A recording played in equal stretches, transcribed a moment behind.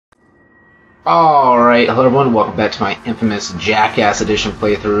Alright, hello everyone, welcome back to my infamous Jackass Edition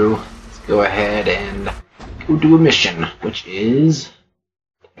playthrough. Let's go ahead and go do a mission, which is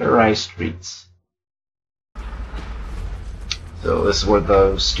terrorize streets. So this is where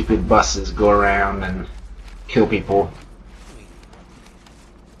those stupid buses go around and kill people.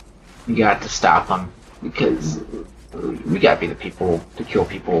 We got to stop them, because we gotta be the people to kill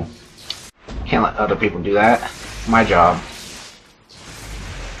people. Can't let other people do that. My job.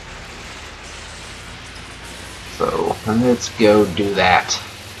 So, let's go do that.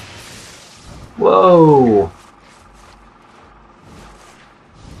 Whoa!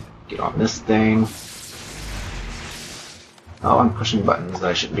 Get on this thing. Oh, I'm pushing buttons that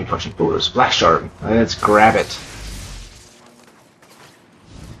I shouldn't be pushing. Ooh, there's a splash shard. Let's grab it.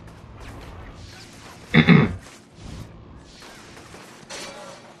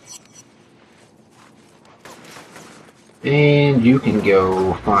 And you can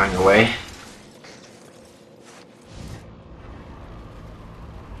go flying away.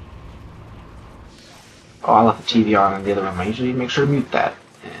 Oh, I left the TV on in the other room. I usually make sure to mute that.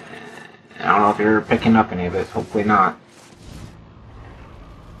 I don't know if you're picking up any of it. Hopefully not.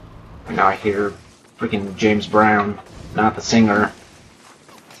 And now I hear freaking James Brown, not the singer,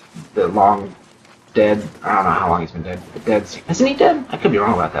 the long dead. I don't know how long he's been dead. The dead. Isn't he dead? I could be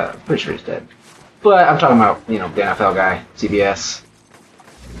wrong about that. I'm pretty sure he's dead. But I'm talking about, you know, the NFL guy, CBS.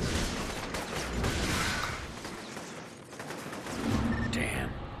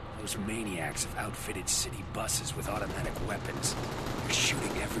 Those maniacs have outfitted city buses with automatic weapons. They're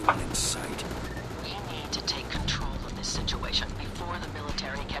shooting everyone in sight. We need to take control of this situation before the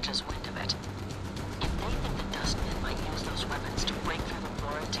military catches wind of it. If they think the dustmen might use those weapons to break through the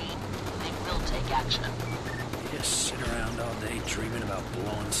quarantine, they will take action. You just sit around all day dreaming about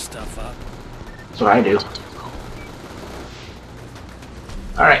blowing stuff up. That's what I do.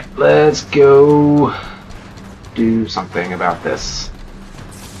 Alright, let's go do something about this.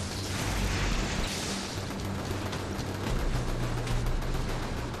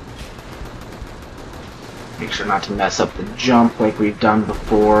 Make sure not to mess up the jump like we've done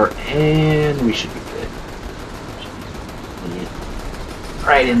before, and we should be good.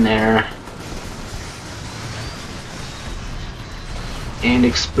 Right in there. And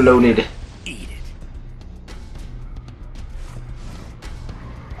exploded. Eat it.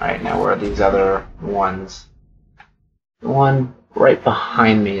 Alright, now where are these other ones? The one right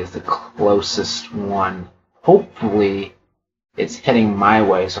behind me is the closest one. Hopefully, it's heading my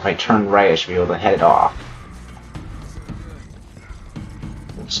way, so if I turn right, I should be able to head it off.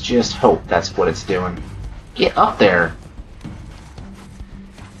 Let's just hope that's what it's doing. Get up there!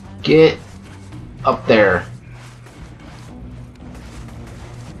 Get up there!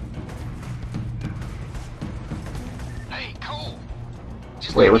 Hey, Cole.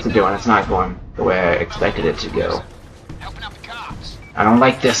 Wait, what's it doing? It's not going the way I expected it to go. Helping out the cops. I don't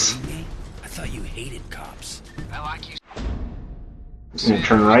like this. Me? I thought you hated cops. I like you. It's gonna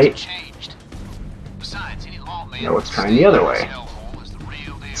turn right. Changed. Besides, any lawman. No, it's turning the other way. Hellhole is the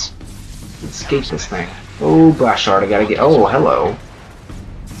real deal. Escape this thing. Oh, blast shard, I gotta get. Oh, hello.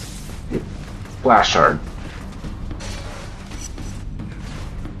 Blast shard.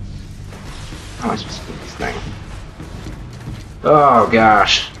 How am I supposed to get this thing? Oh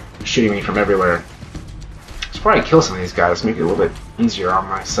gosh. They're shooting me from everywhere. I should probably kill some of these guys, make it a little bit easier on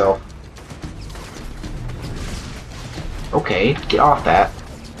myself. Okay, get off that.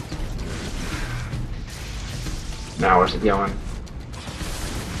 Now where's it going?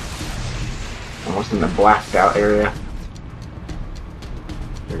 Almost in the blacked out area.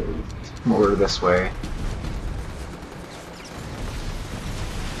 More this way.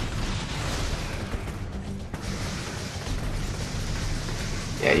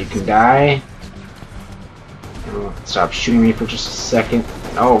 Yeah, you can die. Stop shooting me for just a second.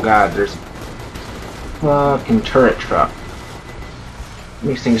 Oh god, there's a fucking turret truck.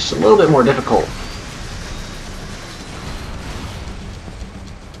 Makes things just a little bit more difficult.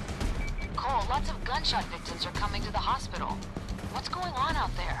 Cole, lots of gunshot victims are coming to the hospital. What's going on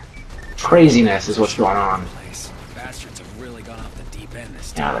out there? Craziness is what's going on. Bastards have really gone off the deep end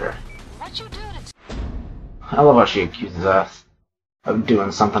this Yeah, time. there. What'd you do to... I love how she accuses us of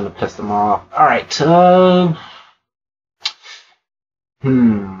doing something to piss them off. Alright, Take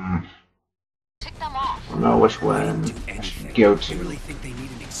them off. I don't know which one I should go You to. really think they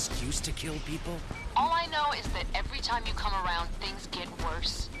need an excuse to kill people? All I know is that every time you come around, things get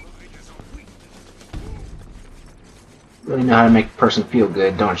worse. Really know how to make a person feel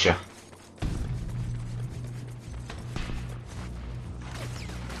good, don't you?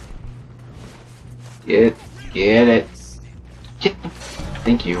 Get it. Get the...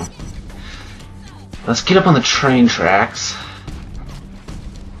 Thank you. Let's get up on the train tracks.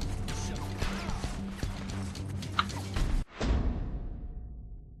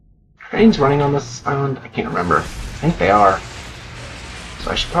 Trains running on this island? I can't remember. I think they are.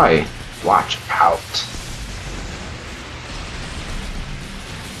 So I should probably watch out.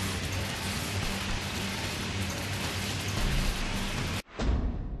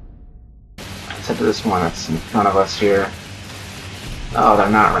 Except for this one that's in front of us here. Oh, they're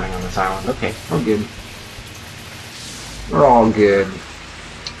not running on this island. Okay, we're good. We're all good.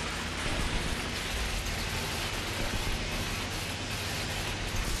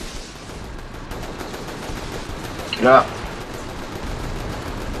 Get up.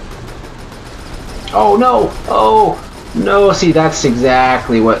 Oh no! Oh no! See, that's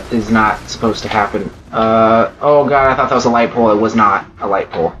exactly what is not supposed to happen. Oh god, I thought that was a light pole. It was not a light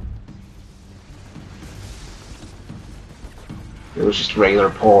pole. It was just a regular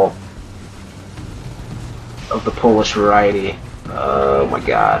pole of the Polish variety. Oh my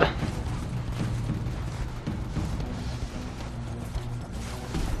god.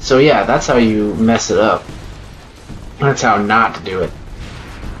 So yeah, that's how you mess it up. That's how not to do it.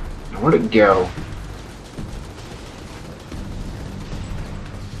 Where'd it go?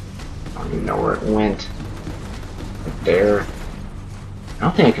 I don't even know where it went. Right there. I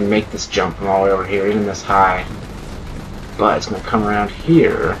don't think I can make this jump from all the way over here, even this high. But it's gonna come around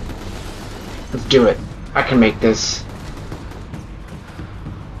here. Let's do it. I can make this.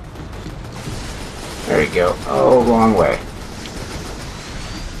 There you go. Oh, wrong way.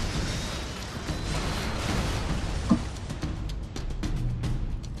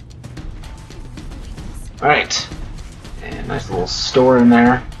 Alright. And nice little store in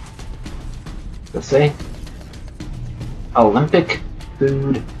there. Let's say Olympic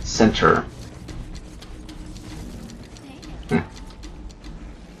Food Center.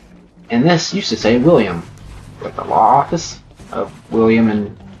 And this used to say William, like the law office of William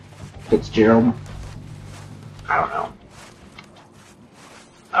and Fitzgerald. I don't know.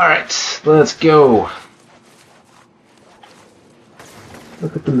 Alright, let's go.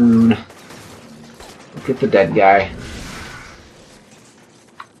 Look at the moon. Look at the dead guy.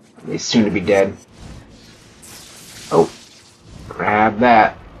 He's soon to be dead. Oh, grab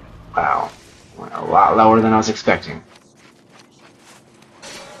that. Wow, went a lot lower than I was expecting.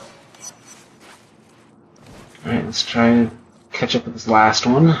 Alright, let's try to catch up with this last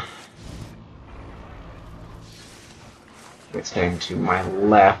one. It's heading to my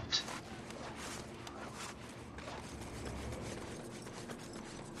left.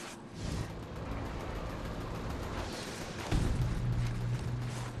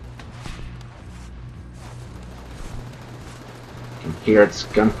 You can hear its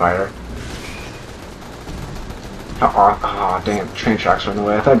gunfire. Oh, dang it, the train tracks are in the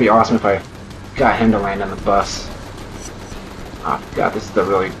way. I thought it'd be awesome if I got him to land on the bus. Oh god, this is the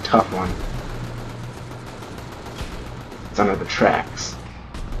really tough one. It's under the tracks.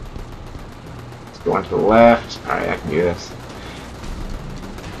 Let's go on to the left. Alright, I can do this.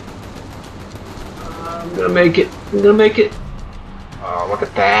 I'm gonna make it. I'm gonna make it. Oh, look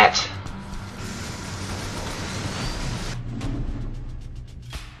at that.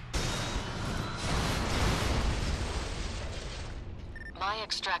 My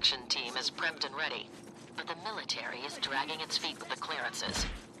extraction team is prepped and ready, but the military is dragging its feet with the clearances.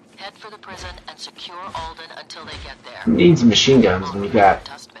 Head for the prison and secure Alden until they get there. Who needs machine guns when you got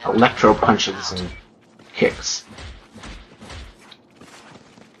electro punches and kicks?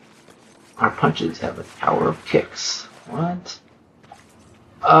 Our punches have the power of kicks. What?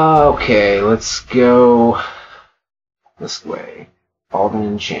 Okay, let's go this way. Alden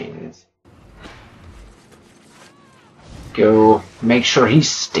in chains. Go make sure he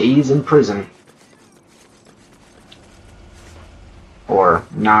stays in prison. Or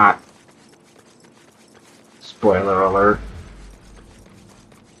not. Spoiler alert.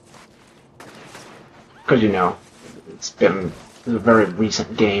 Because you know, it's a very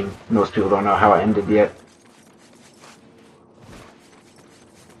recent game. Most people don't know how it ended yet.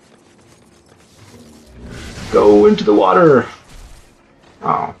 Go into the water!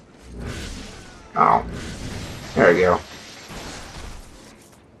 Oh. Oh. There we go.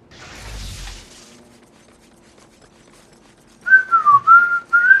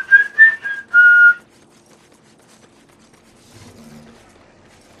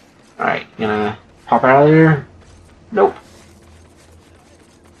 Alright, gonna pop out of there? Nope.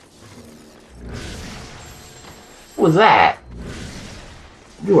 What was that?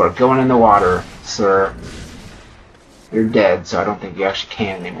 You are going in the water, sir. You're dead, so I don't think you actually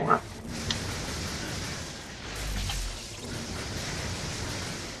can anymore.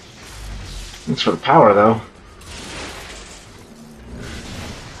 Thanks for the power, though.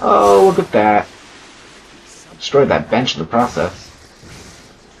 Oh, look at that. Destroyed that bench in the process.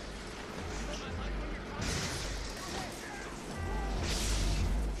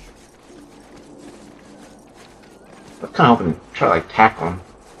 I was kind of hoping to try to, like, tackle him.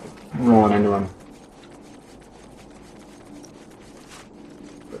 Rolling into him.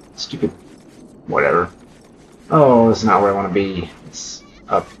 Stupid. Whatever. Oh, this is not where I want to be. It's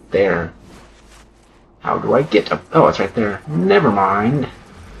up there. How do I get up? Oh, it's right there. Never mind.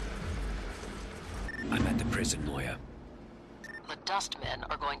 I'm at the prison, Moya. The Dustmen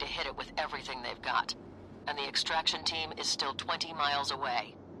are going to hit it with everything they've got. And the extraction team is still 20 miles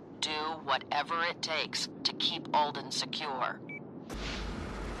away. Do whatever it takes to keep Alden secure.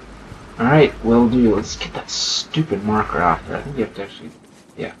 Alright, will do. Let's get that stupid marker off there. I think you have to actually...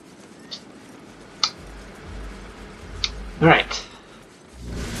 Yeah. Alright.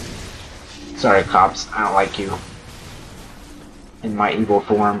 Sorry, cops. I don't like you. In my evil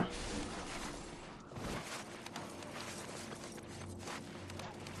form.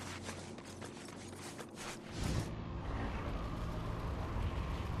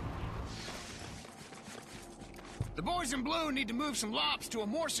 The boys in blue need to move some lops to a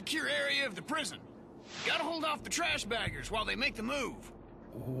more secure area of the prison. Gotta hold off the trash baggers while they make the move.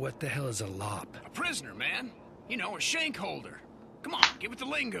 What the hell is a lop? A prisoner, man. You know, a shank holder. Come on, give it the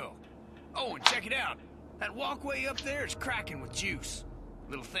lingo. Oh, and check it out. That walkway up there is cracking with juice.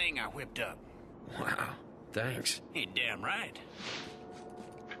 Little thing I whipped up. Wow, thanks. Ain't damn right.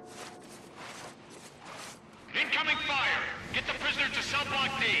 Incoming fire! Get the prisoner to cell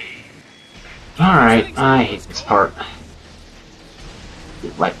block D! Alright, I hate this part.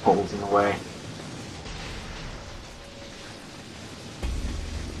 The light poles in the way.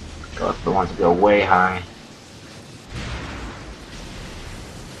 Go up the ones that go way high.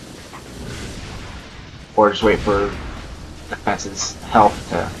 Or just wait for the fence's health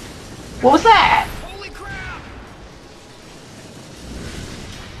to... What was that? Holy crap!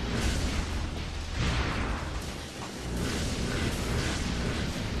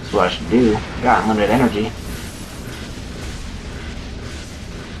 That's what I should do. Got unlimited energy.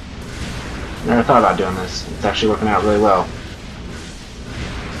 Never thought about doing this. It's actually working out really well.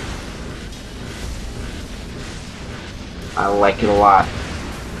 I like it a lot.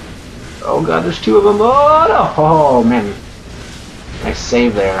 Oh god, there's two of them. Oh no! Oh man. Nice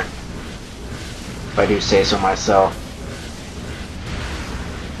save there. If I do say so myself.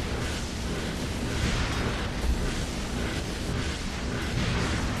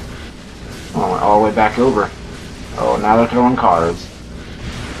 Oh, I went all the way back over. Oh, now they're throwing cars.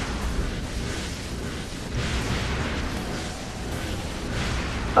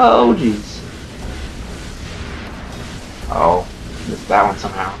 Oh, jeez. Oh, missed that one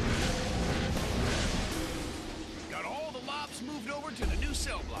somehow. Got all the lops moved over to the new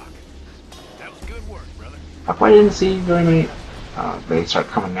cell block. That was good work, brother. How come I didn't see very many... they start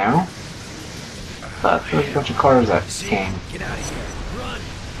coming now? But there's a bunch of cars that came. Get out of here. Run.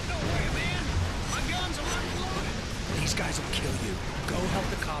 No way, man. My guns are already loaded. These guys will kill you. Go help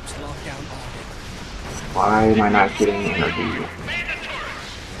the cops lock down Alden. Why am I not getting energy?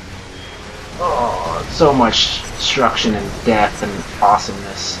 Oh, so much destruction and death and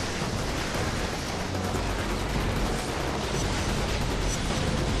awesomeness.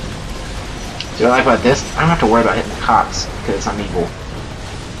 See what I like about this? I don't have to worry about hitting the cops because I'm evil.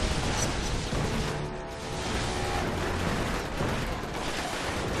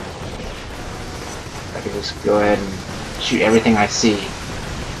 I can just go ahead and shoot everything I see.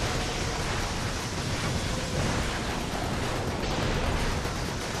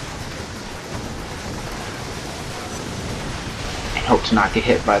 Hope to not get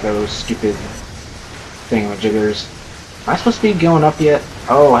hit by those stupid thingamajiggers. Am I supposed to be going up yet?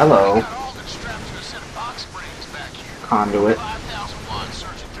 Oh, hello. Got Alden strapped to a set of box springs back here. Conduit. 5001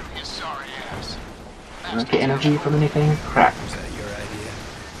 searching through his sorry ass. Can I get energy from anything? Crap. Is that your idea?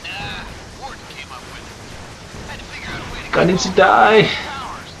 Nah, Warden came up with it. Had to figure out a way to Guy needs to die.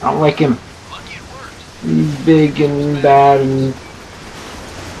 powers. I don't like him. Lucky it worked. He's big and bad and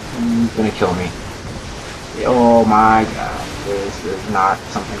he's gonna kill me. Oh my god. This is not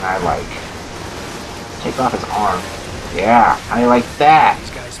something I like. Take off his arm. Yeah, I like that. These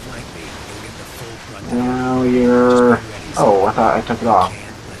guys flank me. You'll get the full brunt of it. Now you're... Oh, I thought I took it off.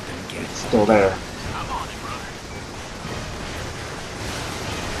 Can't let them get It's still there. I'm on it, brother.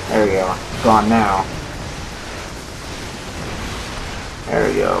 There we go. It's gone now. There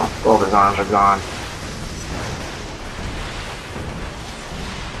we go. Both his arms are gone.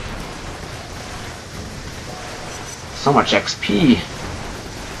 So much XP.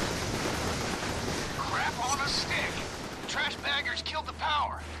 baggers killed the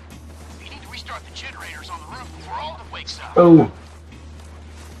power. We need to restart the generators on the roof before Alden wakes up. Oh.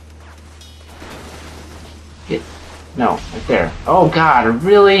 Get. No, right there. Oh god,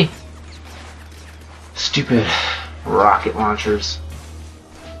 really? Stupid rocket launchers.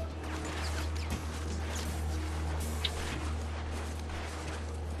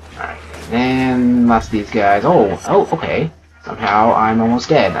 Alright, and then lots of these guys. Oh, okay. Somehow I'm almost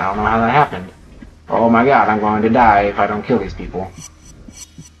dead. I don't know how that happened. Oh my god, I'm going to die if I don't kill these people.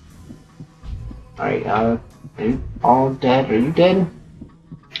 Alright, are you all dead? Are you dead?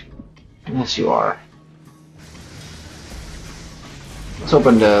 Yes, you are. I was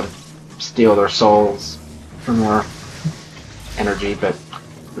hoping to steal their souls for more energy, but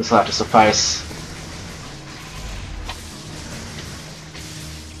this will have to suffice.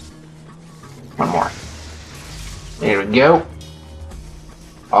 One more. There we go.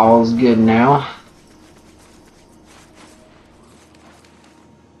 All's good now.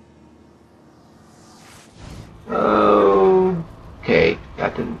 Okay,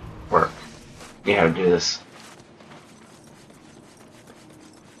 that didn't work. You have to do this.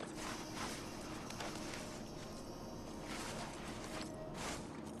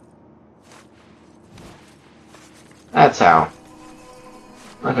 That's how.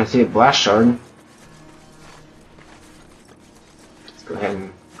 Like I see a blast shard. Let's go ahead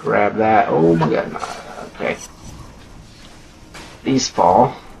and grab that. Oh my god. Okay. These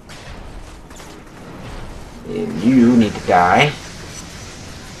fall. And you need to die.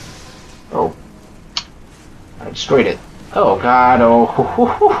 Oh. I destroyed it. Oh god. Oh.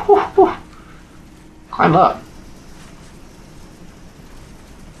 Climb up.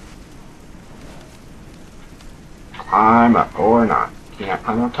 Climb up or not. Can you not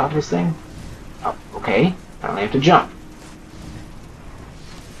climb on top of this thing? Oh, okay. I only have to jump.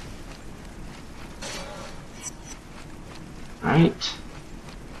 Right.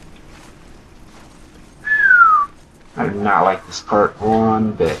 I do not like this part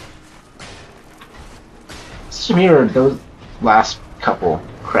one bit. Some here, those last couple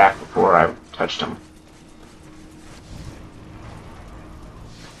cracked before I touched them.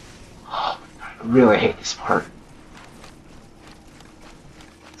 Oh, I really hate this part.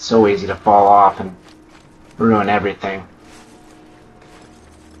 So easy to fall off and ruin everything.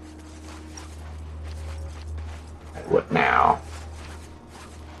 What now?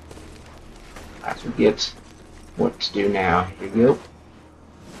 I forget what to do now. Here we go.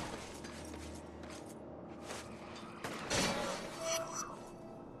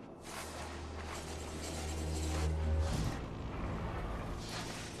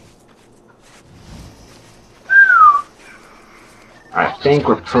 I think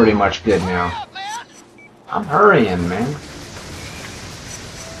we're pretty much good now. I'm hurrying, man.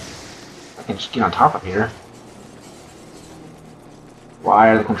 I can just get on top of here. Why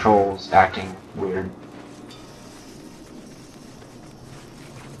are the controls acting weird?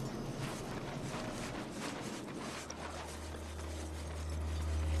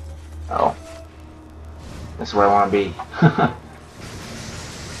 Oh. This is where I want to be. Here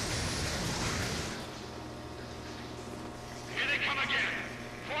they come again.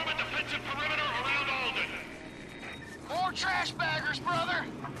 Form a defensive perimeter around Alden. More trash baggers, brother.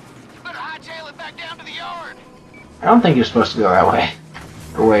 You better hightail it back down to the yard. I don't think you're supposed to go that way.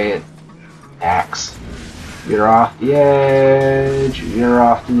 The way it acts. You're off the edge. You're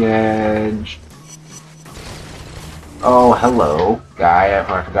off the edge. Oh, hello, guy I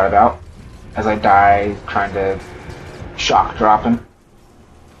forgot about. As I die, trying to shock drop him.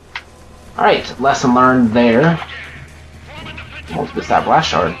 Alright, lesson learned there. Almost missed that blast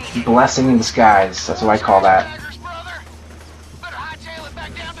shard. Blessing in disguise, that's what I call that.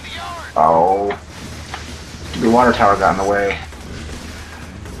 Oh. The water tower got in the way.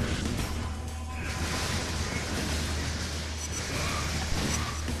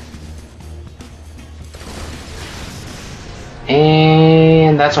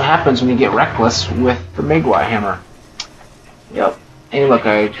 And that's what happens when you get reckless with the Megwai hammer. Yep. Hey, look,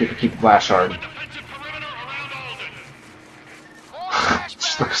 I get to keep the blast shard.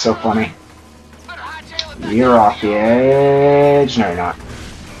 Just looks so funny. You're off the edge. No, you're not.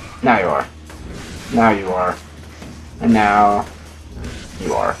 Now you are. Now you are. And now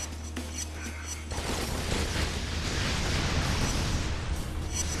you are.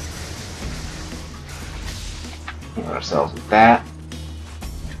 Hit ourselves with that.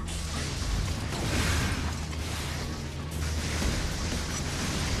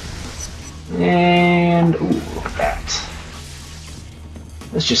 And ooh, look at that.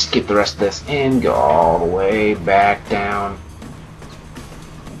 Let's just skip the rest of this and go all the way back down.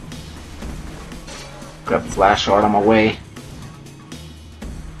 Grab the flash shard on my way.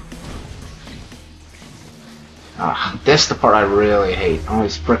 This is the part I really hate. All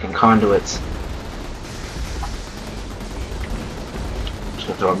these frickin' conduits. Just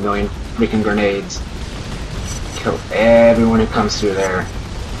gonna throw a million freaking grenades. Kill everyone who comes through there.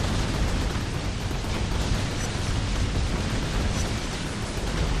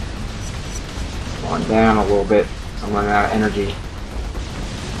 Going down a little bit. I'm running out of energy.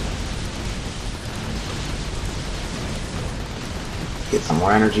 Get some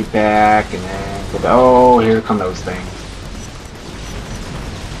more energy back, and then... Oh, here come those things.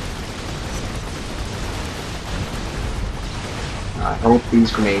 I hope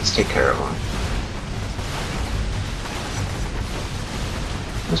these grenades take care of them.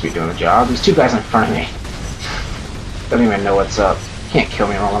 Must be doing the job. There's two guys in front of me. Don't even know what's up. Can't kill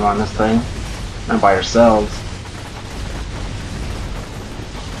me while I'm on this thing. Not by yourselves.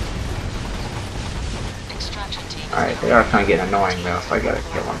 Alright, they are kind of getting annoying though, so I gotta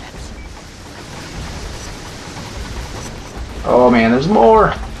kill them. Oh man, there's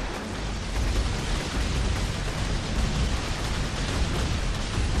more!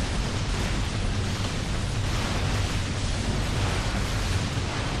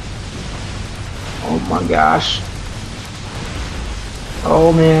 Oh my gosh.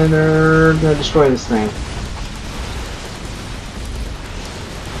 Oh man, they're gonna destroy this thing.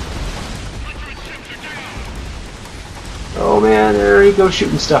 Oh man, there he goes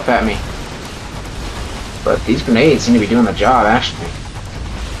shooting stuff at me. But these grenades seem to be doing the job, actually.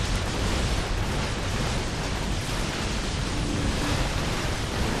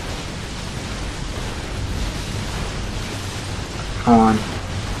 Come on.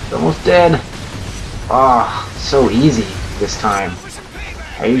 It's almost dead. Ah, so easy this time.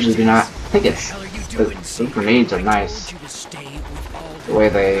 I usually do not. I think it's... The grenades are nice. The way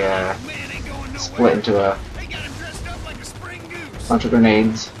they split into a bunch of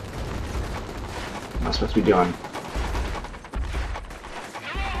grenades. What am I supposed to be doing?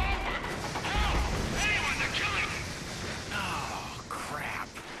 Oh, crap.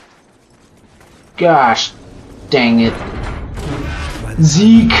 Gosh, dang it.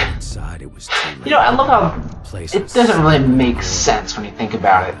 Zeke! You know, I love how it doesn't really make sense when you think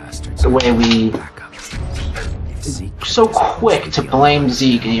about it. The way we... so quick to blame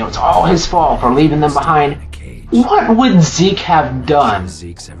Zeke, and you know, it's all his fault for leaving them behind. What would Zeke have done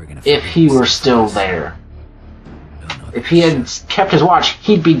if he were still there? If he had kept his watch,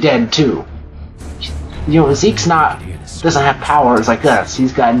 he'd be dead too. You know, Zeke's doesn't have powers like us.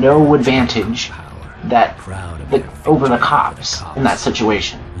 He's got no advantage over the cops in that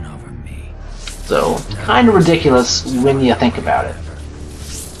situation. So, kind of ridiculous when you think about it.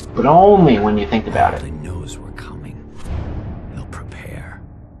 But only when you think about it.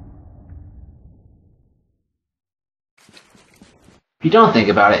 If you don't think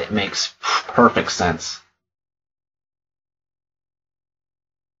about it, it makes perfect sense.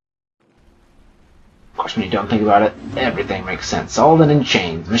 Of course, when you don't think about it, everything makes sense. Alden in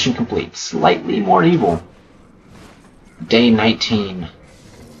chains. Mission complete. Slightly more evil. Day 19.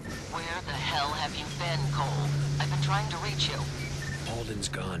 Where the hell have you been, Cole? I've been trying to reach you. Alden's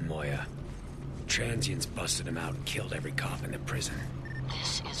gone, Moya. Transients busted him out and killed every cop in the prison.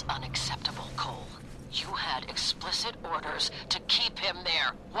 This is unacceptable, Cole. You had explicit orders to keep him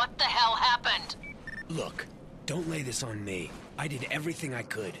there. What the hell happened? Look, don't lay this on me. I did everything I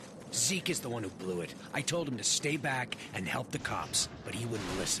could. Zeke is the one who blew it. I told him to stay back and help the cops, but he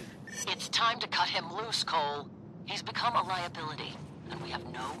wouldn't listen. It's time to cut him loose, Cole. He's become a liability, and we have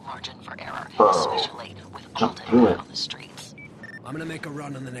no margin for error, especially with Alden on the streets. I'm gonna make a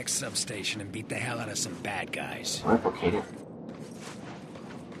run on the next substation and beat the hell out of some bad guys. Replicate it.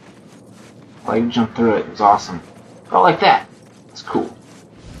 Why you jump through it? It was awesome. Oh, like that. It's cool.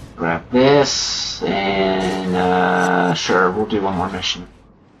 Grab this, and sure, we'll do one more mission.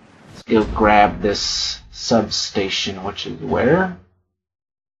 Let's go grab this substation, which is where?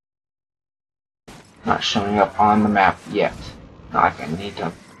 Not showing up on the map yet. Not like I need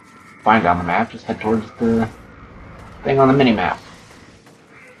to find it on the map, just head towards the thing on the mini-map.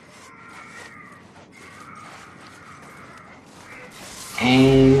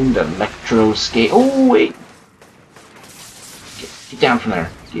 And electro skate. Oh wait! Get down from there.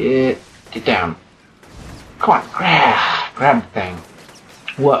 Get down. Come on, grab the thing.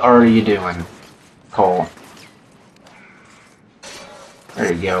 What are you doing, Cole?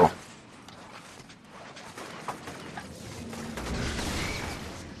 There you go.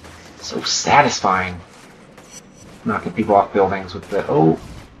 So satisfying. Knocking people off buildings with the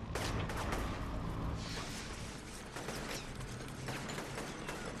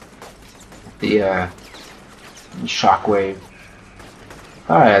shockwave.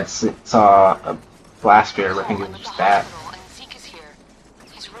 Alright, saw a blast spear, but I think Cole, it I'm was at just the that. hospital and Zeke is here.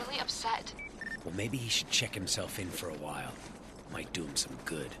 He's really upset. Well, maybe he should check himself in for a while. Might do him some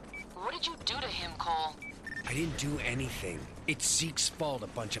good. What did you do to him, Cole? I didn't do anything. It's Zeke's fault a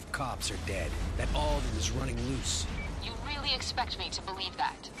bunch of cops are dead. That Alden is running loose. You really expect me to believe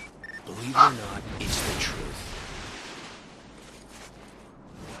that? Believe it or not, it's the truth.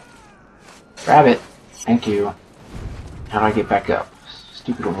 Grab it. Thank you. How do I get back up?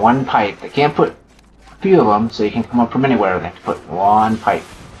 Stupid one pipe. They can't put a few of them, so you can come up from anywhere. They have to put one pipe.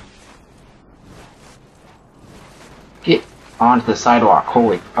 Get onto the sidewalk.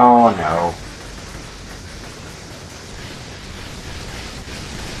 Holy... Oh, no.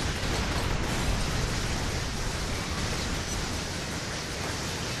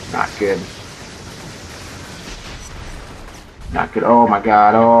 Not good. Not good. Oh, my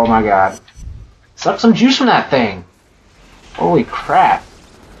God. Oh, my God. Suck some juice from that thing. Holy crap.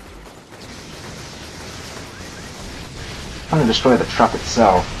 I'm gonna destroy the truck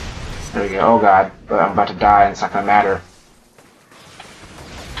itself. There we go. Oh god, but I'm about to die and it's not gonna matter.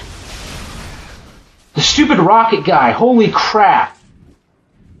 The stupid rocket guy! Holy crap!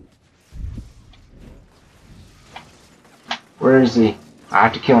 Where is he? I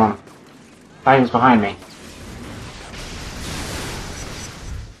have to kill him. I thought he was behind me.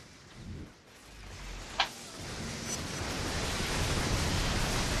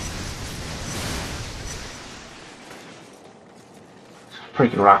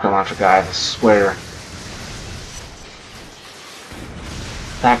 Freaking rocket launcher guys, I swear.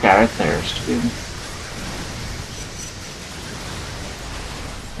 That guy right there is stupid.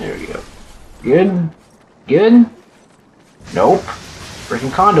 There we go. Good? Good? Nope.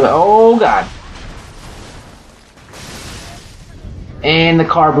 Freaking conduit. Oh god. And the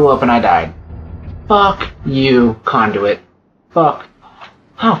car blew up and I died. Fuck you, conduit. Fuck.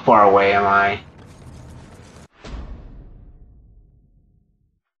 How far away am I?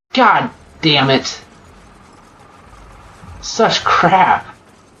 God damn it. Such crap.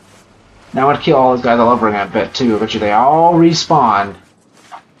 Now I would kill all those guys all over again, I bet too. I bet you they all respawned.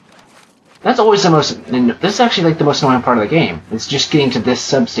 That's always the most... This is actually like the most annoying part of the game. It's just getting to this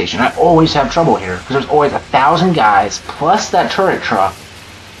substation. I always have trouble here, because there's always 1,000 guys, plus that turret truck.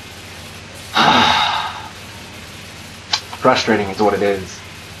 Frustrating is what it is.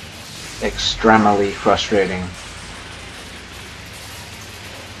 Extremely frustrating.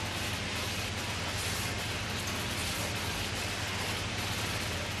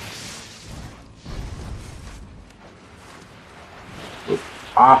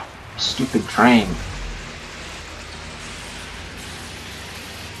 Off, stupid train.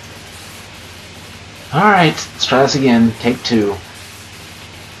 Alright, let's try this again. Take two.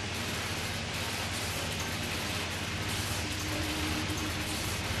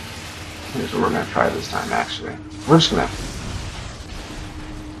 Here's what we're gonna try this time, actually. We're just gonna...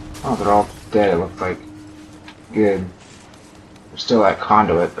 Oh, they're all dead, it looks like. Good. There's still that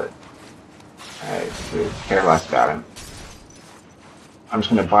conduit, but... I really care less about him. I'm just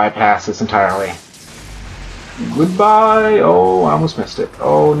going to bypass this entirely. Goodbye! Oh, I almost missed it.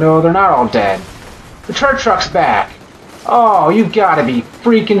 Oh no, they're not all dead. The turret truck's back! Oh, you gotta be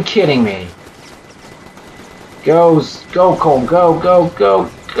freaking kidding me! Go, Cole, go, go,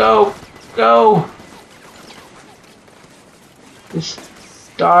 go, go, go! Just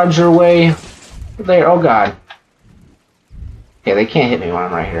dodge your way there. Oh god. Yeah, they can't hit me when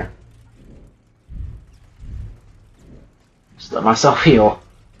I'm right here. Just let myself heal.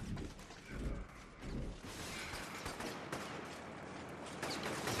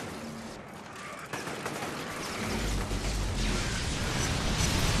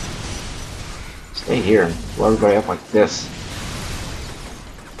 Stay here and blow everybody up like this.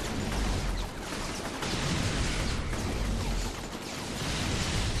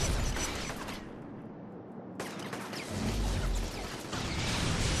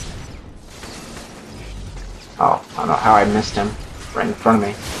 Oh, I don't know how I missed him. Right in front of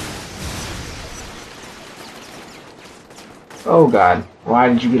me. Oh god, why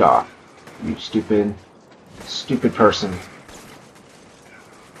did you get off? You stupid, stupid person.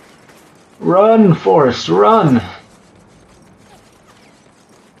 Run, Forrest, run!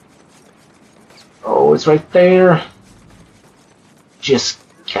 Oh, it's right there. Just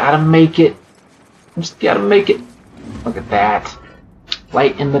gotta make it. Just gotta make it. Look at that.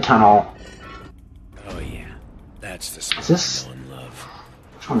 Light in the tunnel. Oh yeah, that's the spot Is this... I know and love.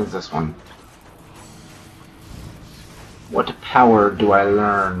 Which one is this one? What power do I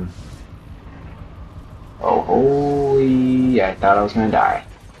learn? Oh, holy... I thought I was gonna die.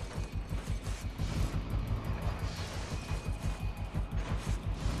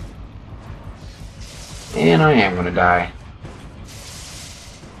 And I am gonna die.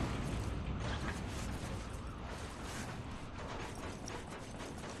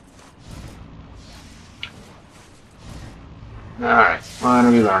 Alright, what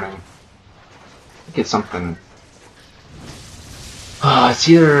are we learning? Get something. It's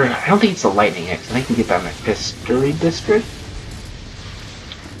either. I don't think it's the lightning X. I think we get that McPistory district.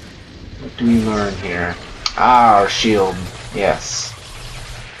 What do we learn here? Ah, our shield. Yes.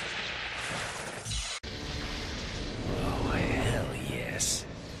 Oh, hell yes.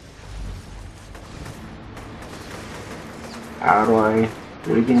 How do I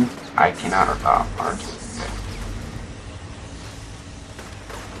do it again? I cannot. Oh, alright.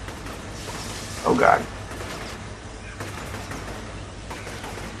 Oh god.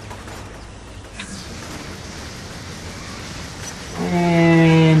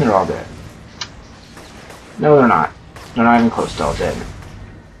 And they're all dead. No, they're not. They're not even close to all dead.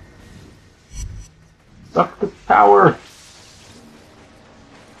 Suck the power.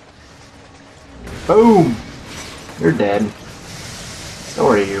 Boom! You're dead. So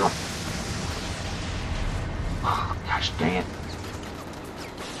are you. Oh, gosh dang it.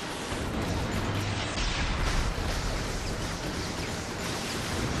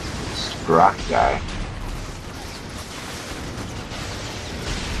 Super rock guy.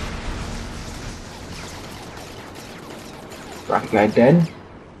 Rocket guy dead?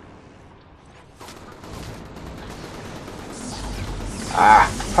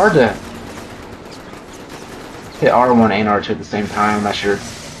 Ah, hard to hit R1 and R2 at the same time unless you're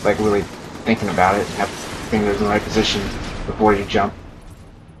like really thinking about it and have fingers in the right position before you jump.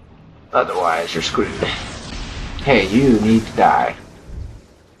 Otherwise, you're screwed. Hey, you need to die.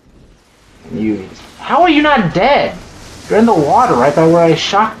 And you need to... How are you not dead? You're in the water right by where I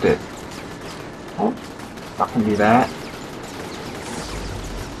shocked it. Don't fucking do that.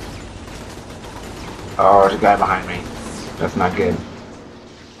 Oh, there's a guy behind me. That's not good.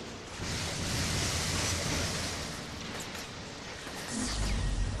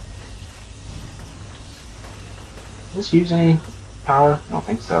 Does this use any power? I don't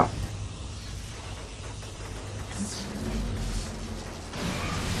think so.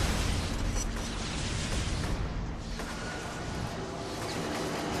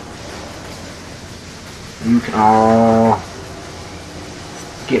 You can all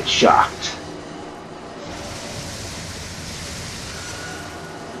get shocked.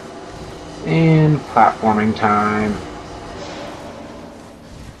 And platforming time.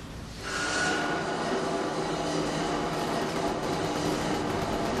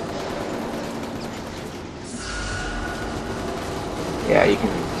 Yeah, you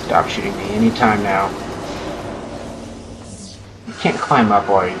can stop shooting me anytime now. You can't climb up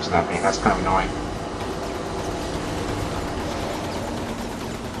while you're using that thing. That's kind of annoying.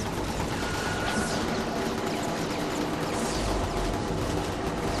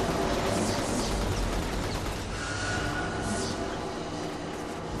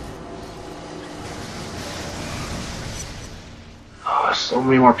 Oh, so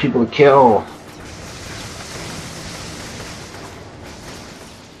many more people to kill.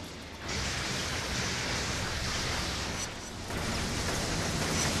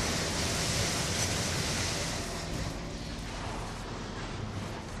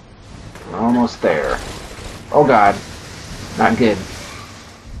 We're almost there. Oh god. Not good.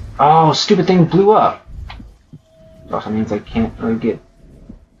 Oh, stupid thing blew up. It also means I can't really get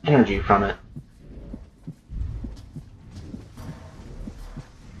energy from it.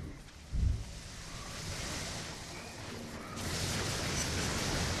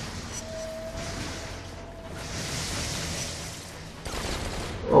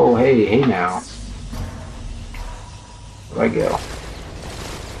 Oh, hey now. Where do I go?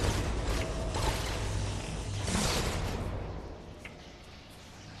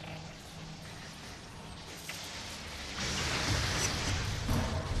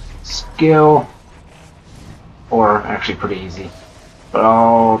 Skill. Or actually pretty easy. But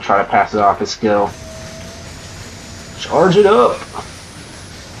I'll try to pass it off as skill. Charge it up!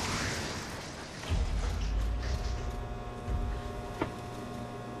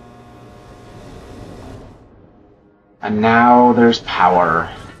 And now there's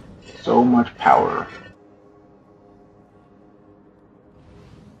power. So much power.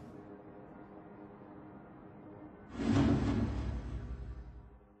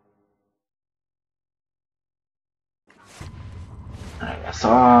 Alright, I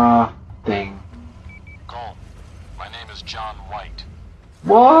saw a thing. Cole, my name is John White.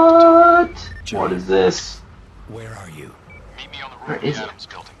 What? John. What is this? Where are you? Meet me on the Where roof of is the it? Adams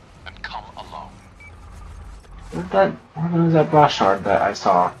building and come alone. Where was that boss shard that I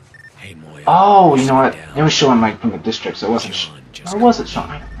saw? Hey, Moya. Oh, you know what? Down. It was showing like from the district, so it wasn't. John just Or was it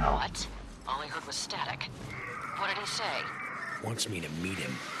showing? I don't know. What? All I heard was static. What did he say? wants me to meet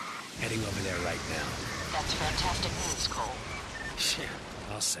him. Heading over there right now. That's fantastic news, Cole. Shit,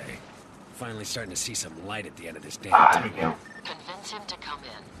 I'll say. Finally starting to see some light at the end of this damn Ah, there we tunnel. go. Convince him to come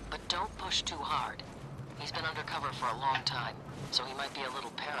in, but don't push too hard. He's been undercover for a long time, so he might be a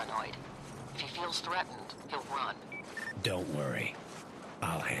little paranoid. If he feels threatened, he'll run. Don't worry.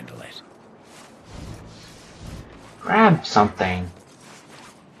 I'll handle it. Grab something.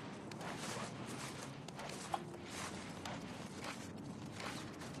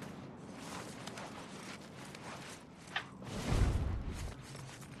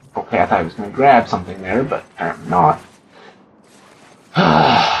 Okay, I thought I was going to grab something there, but I'm not.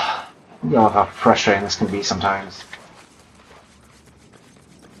 You know how frustrating this can be sometimes.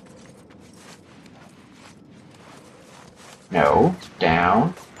 No.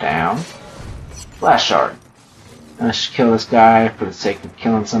 Down. Down. Flash shard. I should kill this guy for the sake of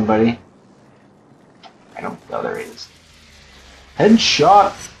killing somebody. I don't know. There he is.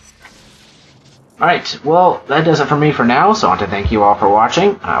 Headshot! Alright, well, that does it for me for now, so I want to thank you all for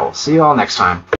watching. I will see you all next time.